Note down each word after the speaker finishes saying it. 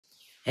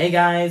Hey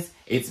guys,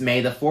 it's May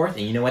the 4th,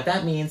 and you know what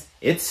that means?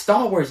 It's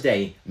Star Wars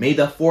Day! May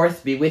the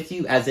 4th be with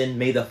you, as in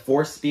May the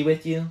Force be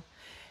with you.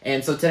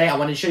 And so today I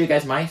wanted to show you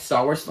guys my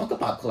Star Wars Funko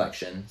Pop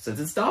collection, since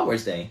it's Star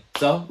Wars Day.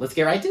 So, let's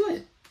get right to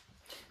it.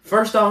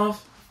 First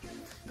off,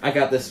 I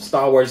got this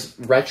Star Wars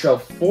Retro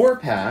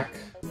 4-pack.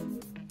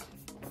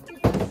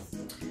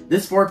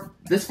 This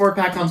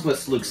 4-pack comes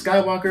with Luke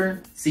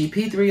Skywalker,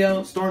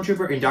 C-3PO,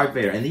 Stormtrooper, and Darth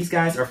Vader. And these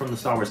guys are from the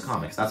Star Wars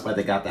comics. That's why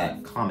they got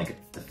that comic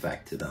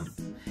effect to them.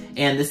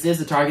 And this is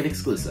a Target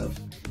exclusive.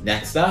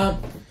 Next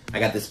up, I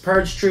got this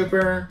Purge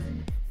Trooper.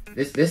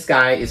 This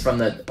guy is from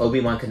the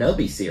Obi-Wan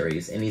Kenobi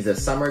series, and he's a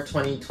Summer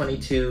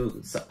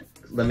 2022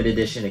 limited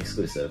edition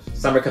exclusive.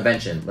 Summer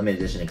Convention limited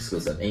edition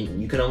exclusive.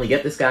 And you can only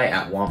get this guy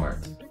at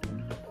Walmart.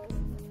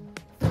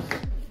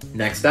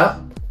 Next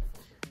up,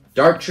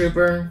 Dark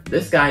Trooper.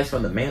 This guy's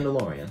from The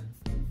Mandalorian.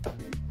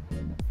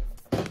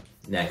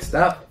 Next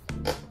up,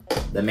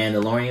 The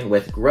Mandalorian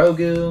with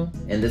Grogu,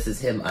 and this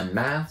is him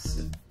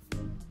unmasked.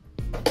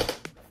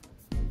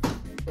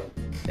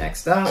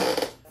 Next up,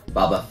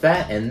 Boba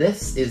Fett, and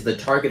this is the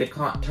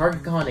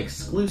TargetCon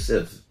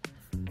exclusive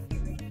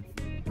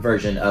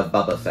version of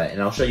Boba Fett,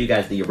 and I'll show you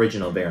guys the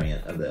original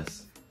variant of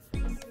this.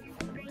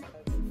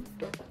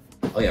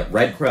 Oh yeah,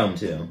 red chrome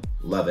too.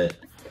 Love it.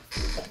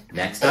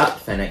 Next up,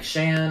 Fennec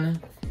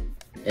Shan,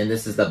 and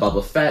this is the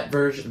Boba Fett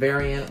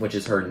variant, which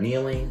is her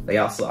kneeling. They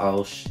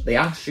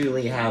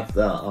actually have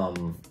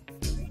the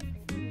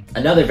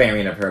another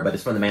variant of her, but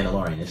it's from The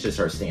Mandalorian. It's just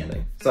her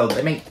standing. So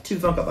they make two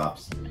Funko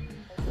Pops.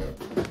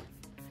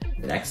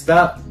 Next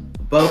up,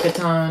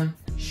 Bo-Katan.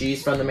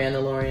 She's from The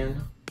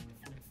Mandalorian.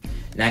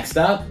 Next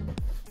up,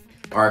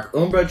 Arc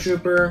Umbra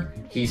Trooper.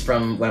 He's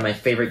from one of my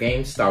favorite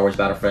games, Star Wars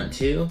Battlefront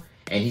 2.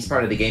 And he's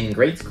part of the Gaming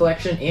Greats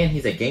collection, and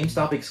he's a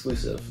GameStop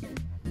exclusive.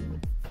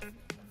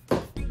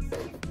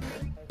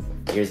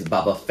 Here's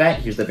Boba Fett.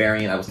 Here's the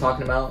variant I was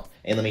talking about.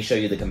 And let me show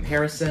you the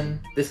comparison.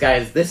 This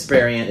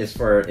variant is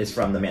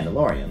from The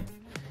Mandalorian.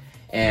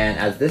 And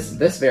as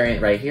this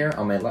variant right here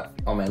on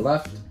my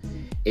left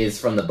is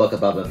from the Book of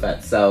Boba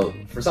Fett. So,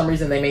 for some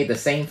reason, they made the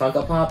same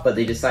Funko Pop, but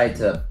they decided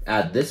to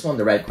add this one,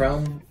 the red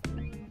chrome,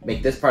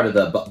 make this part of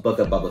the Book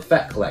of Boba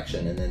Fett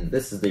collection, and then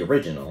this is the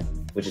original,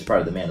 which is part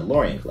of the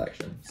Mandalorian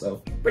collection.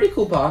 So, pretty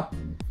cool pop.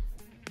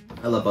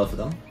 I love both of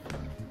them.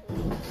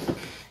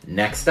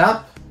 Next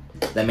up,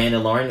 the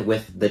Mandalorian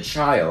with the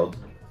child.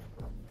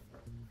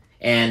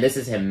 And this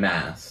is him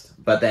masked,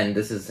 but then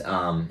this is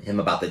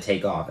him about to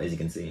take off, as you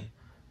can see.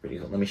 Pretty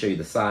cool. Let me show you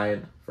the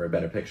side for a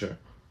better picture.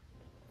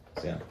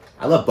 So yeah,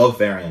 I love both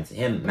variants.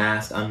 Him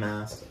masked,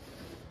 unmasked.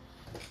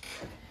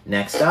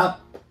 Next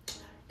up,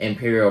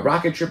 Imperial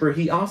Rocket Trooper.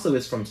 He also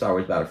is from Star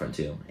Wars Battlefront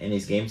 2, and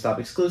he's GameStop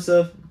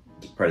exclusive,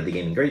 part of the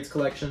Gaming Greats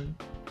collection.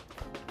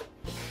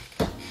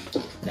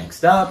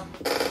 Next up,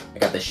 I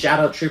got the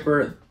Shadow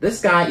Trooper.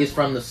 This guy is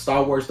from the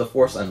Star Wars The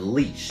Force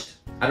Unleashed.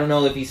 I don't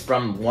know if he's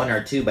from 1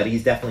 or 2, but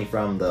he's definitely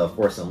from the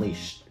Force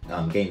Unleashed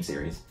game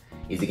series.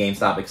 He's a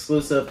GameStop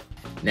exclusive.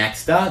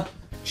 Next up,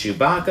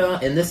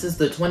 Chewbacca, and this is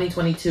the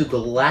 2022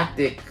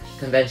 Galactic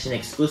Convention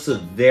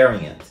exclusive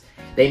variant.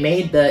 They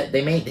made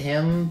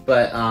him,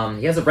 but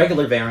he has a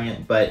regular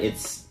variant, but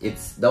it's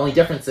the only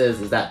difference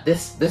is that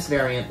this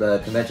variant, the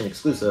convention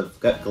exclusive,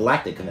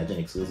 Galactic Convention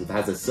exclusive,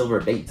 has a silver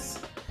base.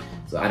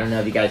 So I don't know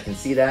if you guys can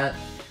see that,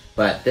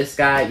 but this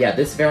guy, yeah,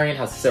 this variant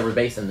has a silver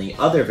base, and the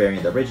other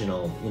variant, the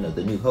original, you know,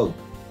 the New Hope.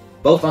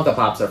 Both Funko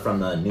Pops are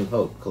from the New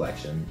Hope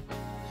collection.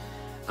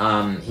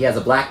 He has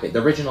a black base.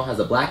 The original has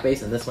a black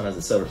base, and this one has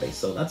a silver base.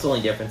 So that's the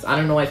only difference. I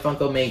don't know why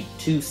Funko made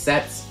 2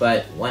 sets,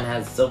 but one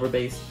has silver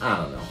base. I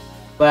don't know.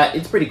 But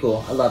it's pretty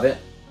cool. I love it.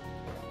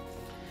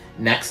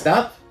 Next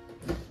up,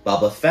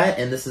 Boba Fett,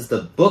 and this is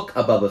the Book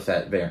of Boba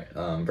Fett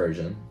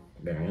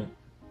variant,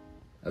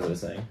 as I was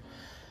saying.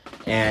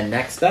 And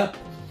next up,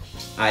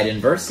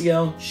 Iden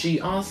Versio. She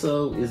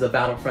also is a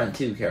Battlefront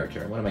 2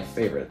 character, one of my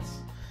favorites.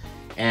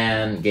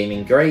 And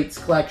Gaming Greats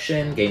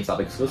collection, GameStop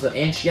exclusive,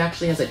 and she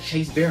actually has a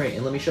Chase variant,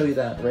 and let me show you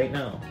that right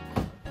now.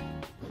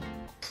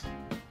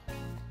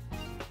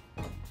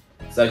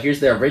 So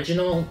here's the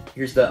original,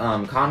 here's the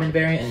common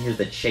variant, and here's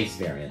the Chase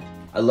variant.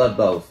 I love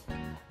both.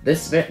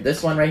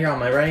 This one right here on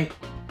my right,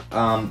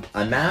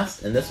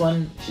 unmasked, and this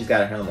one, she's got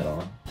her helmet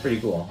on.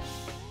 Pretty cool.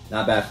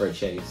 Not bad for a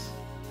Chase.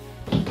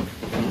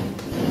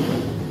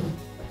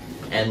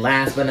 And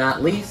last but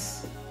not least,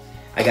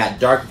 I got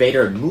Darth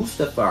Vader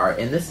Mustafar,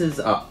 and this is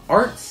a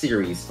art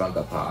series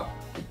Funko Pop.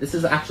 This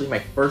is actually my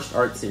first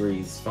art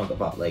series Funko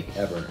Pop, like,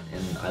 ever,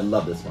 and I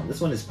love this one. This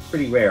one is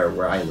pretty rare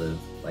where I live.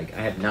 Like,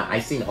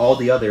 I've seen all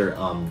the other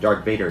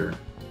Darth Vader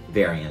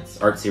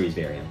variants, art series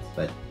variants,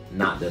 but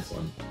not this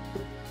one.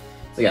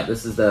 So yeah,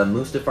 this is the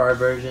Mustafar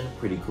version.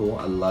 Pretty cool.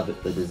 I love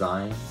it, the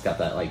design. It's got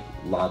that, like,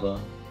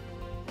 lava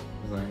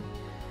design.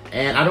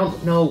 And I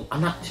don't know,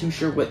 I'm not too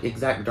sure what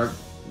exact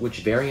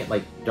which variant,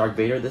 like, Darth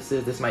Vader this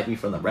is. This might be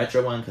from the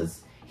retro one,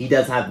 because he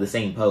does have the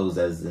same pose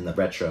as in the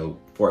retro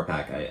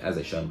 4-pack, as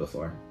I showed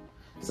before.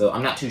 So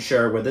I'm not too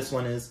sure where this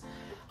one is.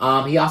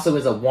 He also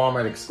is a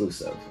Walmart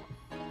exclusive.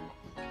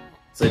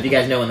 So if you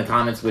guys know in the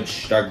comments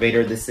which Darth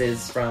Vader this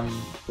is from,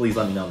 please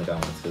let me know in the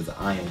comments, because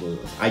I am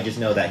clueless. I just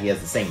know that he has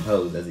the same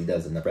pose as he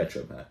does in the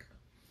retro pack.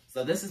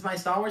 So this is my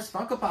Star Wars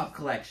Funko Pop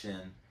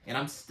collection, and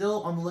I'm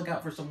still on the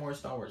lookout for some more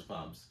Star Wars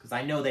Pops, because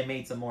I know they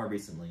made some more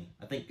recently.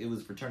 I think it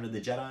was Return of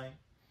the Jedi.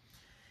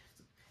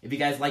 If you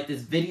guys like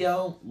this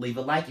video, leave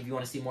a like. If you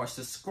want to see more,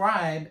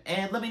 subscribe.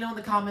 And let me know in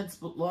the comments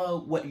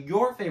below what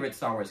your favorite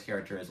Star Wars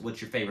character is.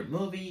 What's your favorite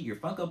movie, your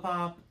Funko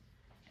Pop?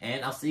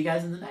 And I'll see you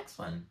guys in the next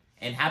one.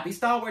 And happy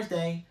Star Wars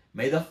Day.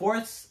 May the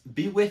Force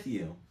be with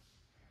you.